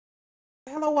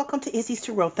Hello, welcome to Izzy's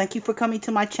Tarot. Thank you for coming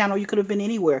to my channel. You could have been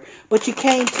anywhere, but you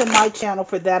came to my channel.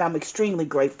 For that, I'm extremely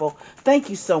grateful. Thank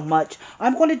you so much.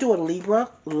 I'm going to do a Libra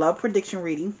love prediction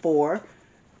reading for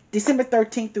December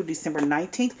 13th through December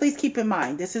 19th. Please keep in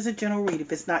mind, this is a general read.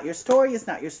 If it's not your story, it's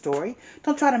not your story.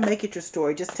 Don't try to make it your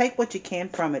story. Just take what you can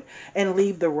from it and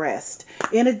leave the rest.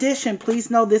 In addition, please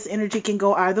know this energy can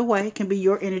go either way. It can be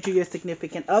your energy, your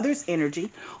significant other's energy,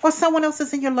 or someone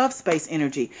else's in your love space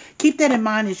energy. Keep that in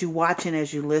mind as you watch and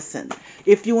as you listen.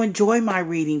 If you enjoy my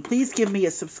reading, please give me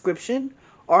a subscription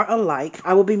or a like.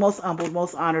 I will be most humbled,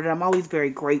 most honored, and I'm always very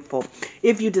grateful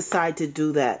if you decide to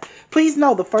do that. Please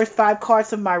know the first 5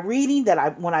 cards of my reading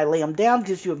when I lay them down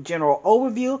gives you a general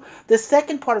overview. The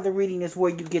second part of the reading is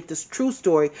where you get this true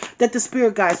story that the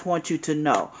spirit guides want you to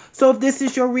know. So if this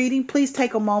is your reading, please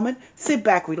take a moment, sit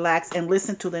back, relax, and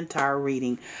listen to the entire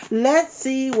reading. Let's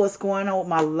see what's going on with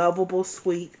my lovable,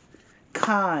 sweet,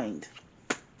 kind,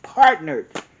 partnered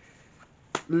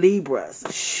Libras.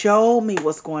 Show me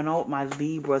what's going on with my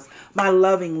Libras, my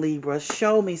loving Libras.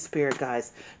 Show me, spirit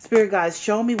guides. Spirit guides,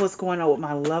 show me what's going on with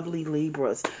my lovely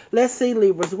Libras. Let's see,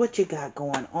 Libras, what you got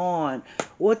going on.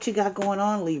 What you got going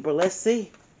on, Libra? Let's see.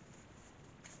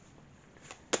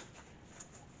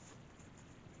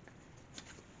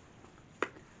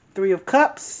 Three of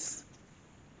Cups.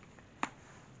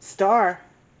 Star.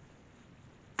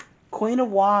 Queen of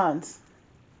Wands.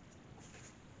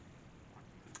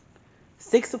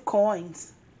 Six of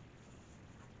Coins.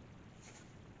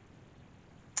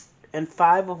 And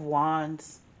Five of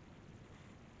Wands.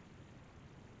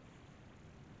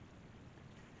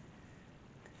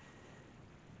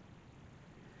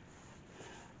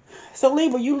 So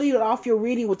Libra, you lead off your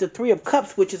reading with the Three of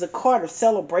Cups, which is a card of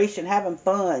celebration, having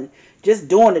fun, just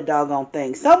doing the doggone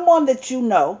thing. Someone that you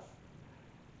know,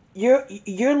 you're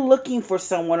looking for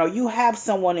someone, or you have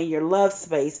someone in your love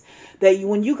space that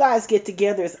when you guys get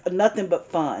together, it's nothing but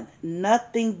fun.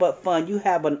 Nothing but fun. You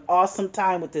have an awesome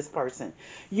time with this person.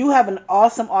 You have an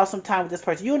awesome, awesome time with this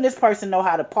person. You and this person know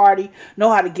how to party, know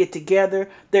how to get together.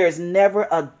 There is never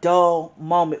a dull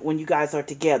moment when you guys are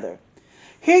together.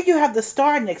 Here you have the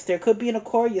star next there. Could be an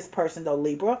Aquarius person though,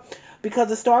 Libra, because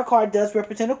the star card does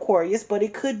represent Aquarius, but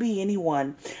it could be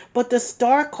anyone. But the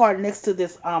star card next to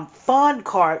this fun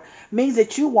card means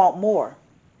that you want more.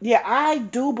 Yeah, I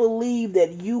do believe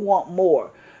that you want more.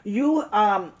 You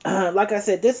like I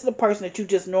said, this is the person that you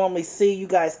just normally see. You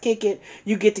guys kick it.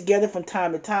 You get together from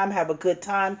time to time, have a good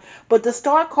time. But the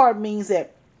star card means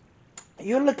that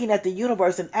you're looking at the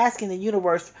universe and asking the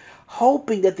universe,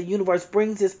 hoping that the universe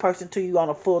brings this person to you on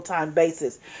a full-time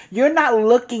basis. You're not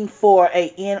looking for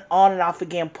a on and off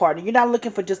again partner. You're not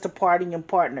looking for just a partying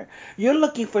partner. You're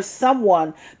looking for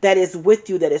someone that is with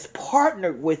you, that is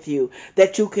partnered with you,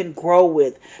 that you can grow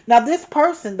with. Now, this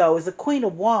person, though, is a Queen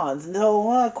of Wands.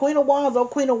 No, Queen of Wands,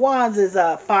 Queen of Wands is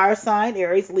a fire sign,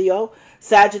 Aries, Leo,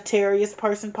 Sagittarius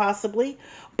person possibly.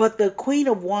 But the Queen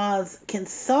of Wands can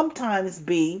sometimes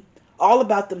be all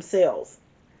about themselves.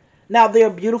 Now, they're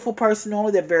a beautiful person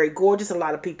only. They're very gorgeous. A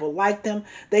lot of people like them.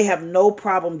 They have no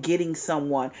problem getting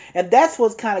someone. And that's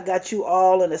what's kind of got you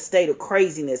all in a state of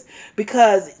craziness,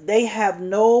 because they have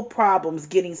no problems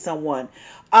getting someone.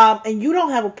 And you don't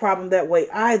have a problem that way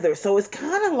either. So it's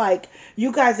kind of like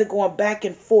you guys are going back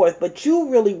and forth, but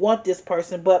you really want this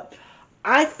person. But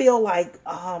I feel like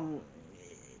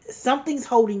something's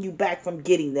holding you back from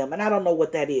getting them, and I don't know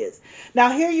what that is.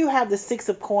 Now, here you have the Six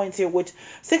of Coins here, which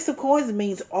Six of Coins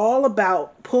means all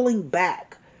about pulling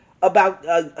back, about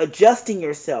adjusting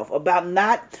yourself, about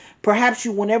not, perhaps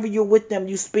you, whenever you're with them,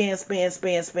 you spend.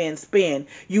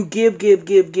 You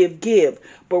give.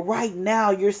 But right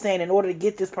now, you're saying in order to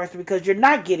get this person, because you're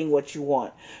not getting what you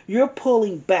want, you're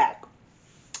pulling back.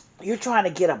 You're trying to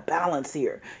get a balance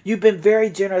here. You've been very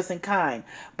generous and kind,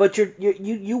 but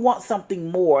you want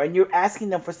something more, and you're asking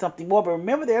them for something more. But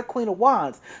remember, they're a Queen of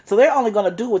Wands, so they're only going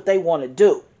to do what they want to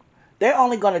do. They're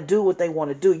only going to do what they want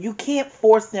to do. You can't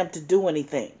force them to do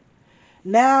anything.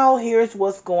 Now, here's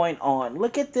what's going on.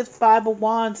 Look at this Five of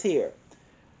Wands here.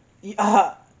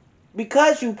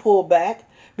 Because you pull back,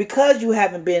 because you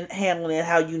haven't been handling it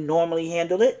how you normally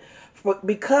handle it,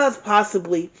 because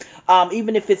possibly,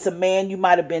 even if it's a man, you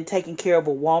might have been taking care of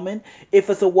a woman. If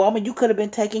it's a woman, you could have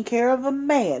been taking care of a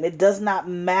man. It does not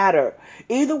matter.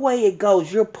 Either way it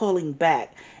goes, you're pulling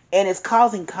back. And it's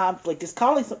causing conflict. It's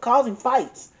causing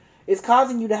fights. It's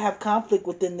causing you to have conflict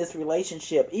within this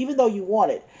relationship. Even though you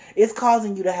want it, it's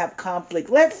causing you to have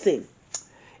conflict. Let's see.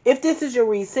 If this is your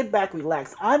read, sit back,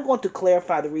 relax. I'm going to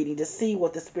clarify the reading to see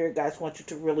what the spirit guides want you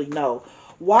to really know.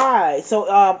 Why?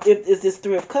 So, is this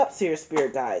Three of Cups here,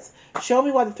 spirit guides? Show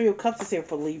me why the Three of Cups is here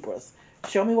for Libras.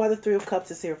 Show me why the Three of Cups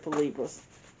is here for Libras.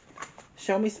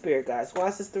 Show me, Spirit guys. Why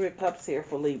is this Three of Cups here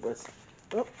for Libras?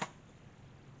 Oh,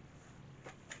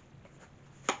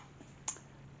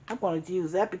 I'm going to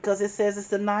use that because it says it's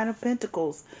the Nine of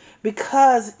Pentacles.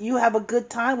 Because you have a good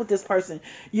time with this person.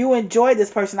 You enjoy this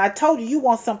person. I told you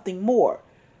want something more.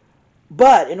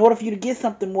 But in order for you to get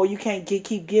something more, you can't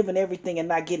keep giving everything and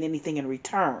not getting anything in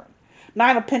return.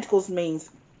 Nine of Pentacles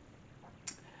means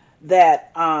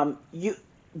that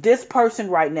this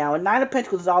person right now, and Nine of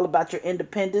Pentacles is all about your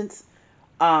independence,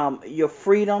 your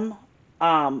freedom,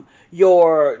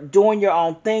 your doing your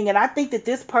own thing. And I think that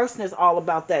this person is all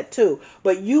about that too.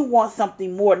 But you want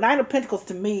something more. Nine of Pentacles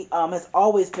to me has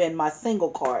always been my single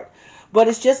card. But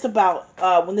it's just about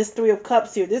when this Three of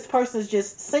Cups here, this person is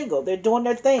just single. They're doing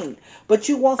their thing. But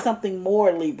you want something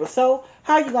more, Libra. So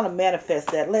how are you going to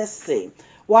manifest that? Let's see.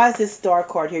 Why is this Star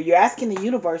card here? You're asking the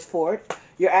universe for it.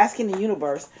 You're asking the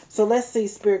universe. So let's see,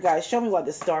 Spirit guys. Show me why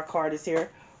the Star card is here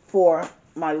for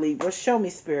my Libras. Show me,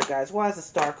 Spirit guys. Why is the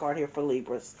Star card here for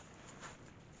Libras?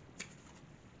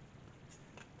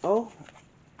 Oh,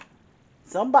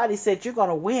 somebody said you're going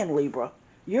to win, Libra.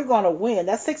 You're going to win.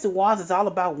 That Six of Wands is all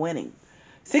about winning.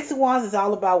 Six of Wands is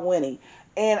all about winning.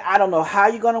 And I don't know how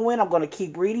you're going to win. I'm going to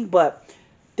keep reading. But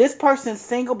this person's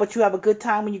single, but you have a good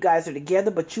time when you guys are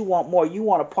together. But you want more. You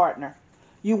want a partner.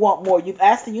 You want more. You've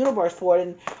asked the universe for it.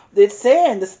 And it's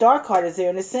saying, the Star card is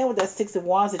there. And it's saying with that Six of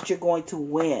Wands that you're going to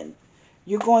win.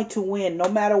 You're going to win no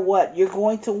matter what. You're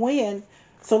going to win.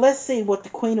 So let's see what the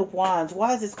Queen of Wands.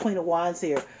 Why is this Queen of Wands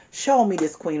here? Show me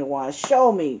this Queen of Wands.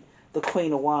 Show me the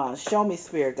Queen of Wands. Show me,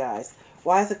 Spirit guys.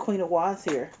 Why is the Queen of Wands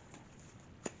here?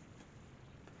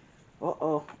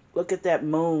 Uh-oh. Look at that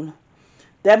moon.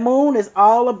 That moon is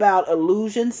all about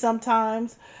illusion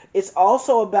sometimes. It's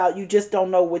also about you just don't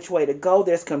know which way to go.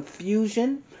 There's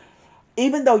confusion.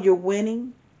 Even though you're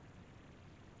winning,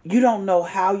 you don't know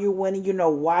how you're winning. You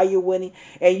know why you're winning.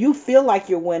 And you feel like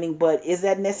you're winning, but is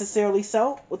that necessarily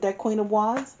so with that Queen of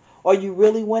Wands? Are you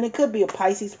really winning? Could be a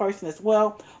Pisces person as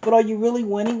well. But are you really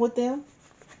winning with them?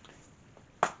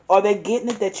 Are they getting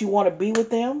it that you want to be with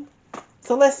them?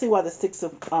 So let's see why the Six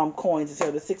of Coins is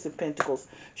here. The Six of Pentacles.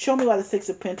 Show me why the Six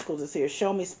of Pentacles is here.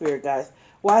 Show me, Spirit guys.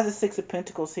 Why is the Six of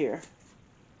Pentacles here?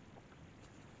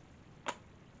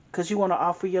 Because you want to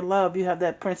offer your love. You have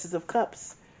that Princess of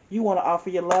Cups. You want to offer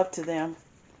your love to them.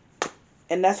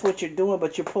 And that's what you're doing,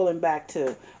 but you're pulling back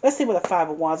too. Let's see what the Five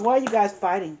of Wands. Why are you guys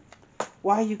fighting?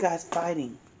 Why are you guys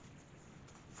fighting?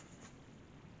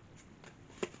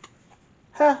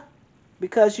 Huh?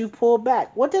 Because you pulled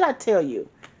back. What did I tell you?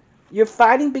 You're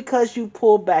fighting because you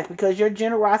pulled back. Because your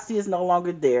generosity is no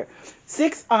longer there.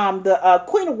 The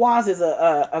Queen of Wands is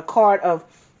a card of...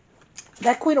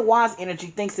 That Queen of Wands energy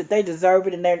thinks that they deserve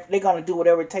it and they're going to do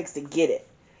whatever it takes to get it.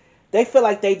 They feel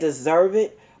like they deserve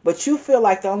it, but you feel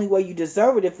like the only way you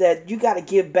deserve it is that you got to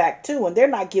give back too, and they're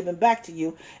not giving back to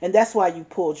you, and that's why you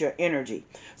pulled your energy.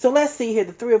 So let's see here.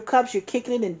 The Three of Cups, you're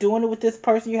kicking it and doing it with this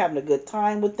person. You're having a good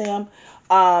time with them.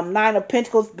 Nine of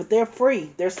Pentacles, but they're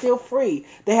free. They're still free.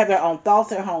 They have their own thoughts,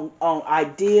 their own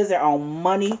ideas, their own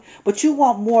money. But you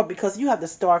want more because you have the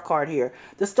Star card here.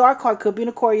 The Star card could be an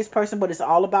Aquarius person, but it's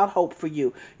all about hope for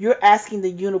you. You're asking the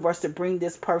universe to bring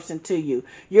this person to you.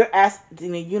 You're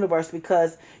asking the universe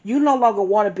because you no longer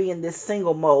want to be in this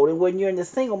single mode. And when you're in the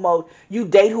single mode, you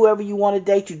date whoever you want to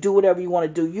date. You do whatever you want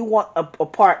to do. You want a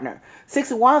partner. Six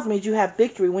of Wands means you have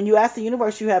victory. When you ask the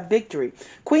universe, you have victory.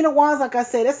 Queen of Wands, like I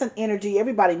said, that's an energy.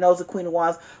 Everybody knows the Queen of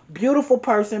Wands. Beautiful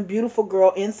person, beautiful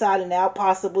girl, inside and out,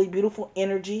 possibly. Beautiful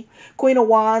energy. Queen of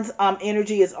Wands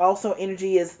energy is also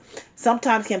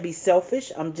sometimes can be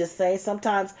selfish. I'm just saying,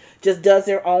 sometimes just does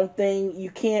their own thing.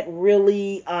 You can't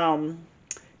really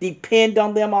depend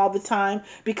on them all the time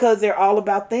because they're all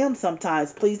about them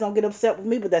sometimes. Please don't get upset with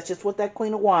me, but that's just what that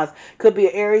Queen of Wands could be.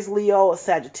 An Aries, Leo, a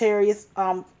Sagittarius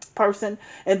person.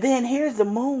 And then here's the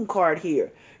Moon card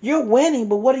here. You're winning,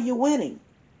 but what are you winning?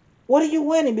 What are you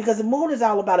winning? Because the moon is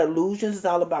all about illusions. It's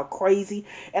all about crazy.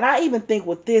 And I even think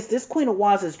with this Queen of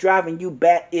Wands is driving you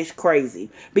bat-ish crazy.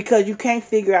 Because you can't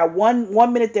figure out one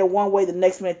minute they're one way, the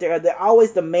next minute they're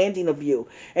always demanding of you.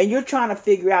 And you're trying to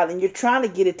figure out and you're trying to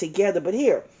get it together. But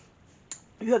here,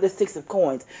 you have the Six of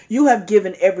Coins. You have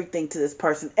given everything to this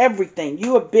person. Everything.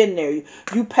 You have been there.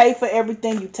 You pay for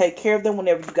everything. You take care of them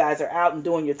whenever you guys are out and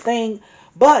doing your thing.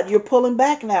 But you're pulling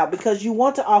back now because you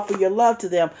want to offer your love to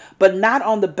them, but not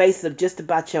on the basis of just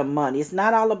about your money. It's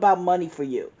not all about money for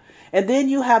you. And then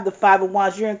you have the Five of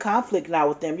Wands. You're in conflict now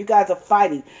with them. You guys are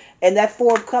fighting. And that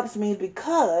Four of Cups means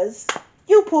because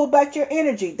you pull back your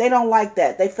energy. They don't like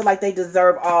that. They feel like they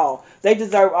deserve all. They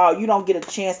deserve all. You don't get a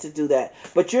chance to do that.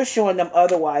 But you're showing them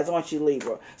otherwise, aren't you,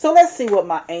 Libra? So let's see what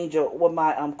my angel, what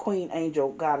my Queen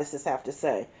Angel Goddesses have to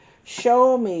say.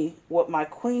 Show me what my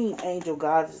queen angel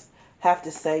gods have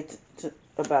to say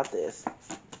about this.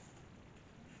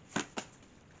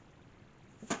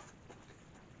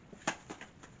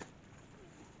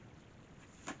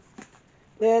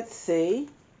 Let's see.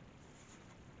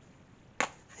 It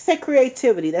said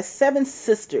creativity. That's 7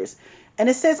 sisters. And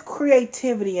it says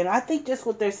creativity. And I think just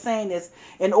what they're saying is,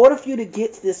 in order for you to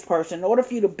get to this person, in order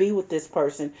for you to be with this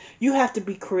person, you have to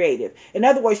be creative. In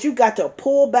other words, you've got to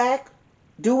pull back,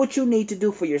 do what you need to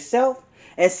do for yourself,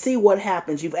 and see what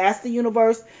happens. You've asked the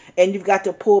universe, and you've got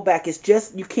to pull back. It's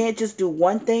just, you can't just do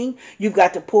one thing. You've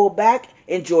got to pull back,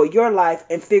 enjoy your life,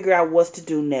 and figure out what to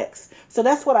do next. So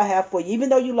that's what I have for you. Even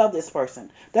though you love this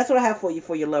person, that's what I have for you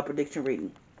for your love prediction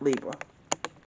reading, Libra.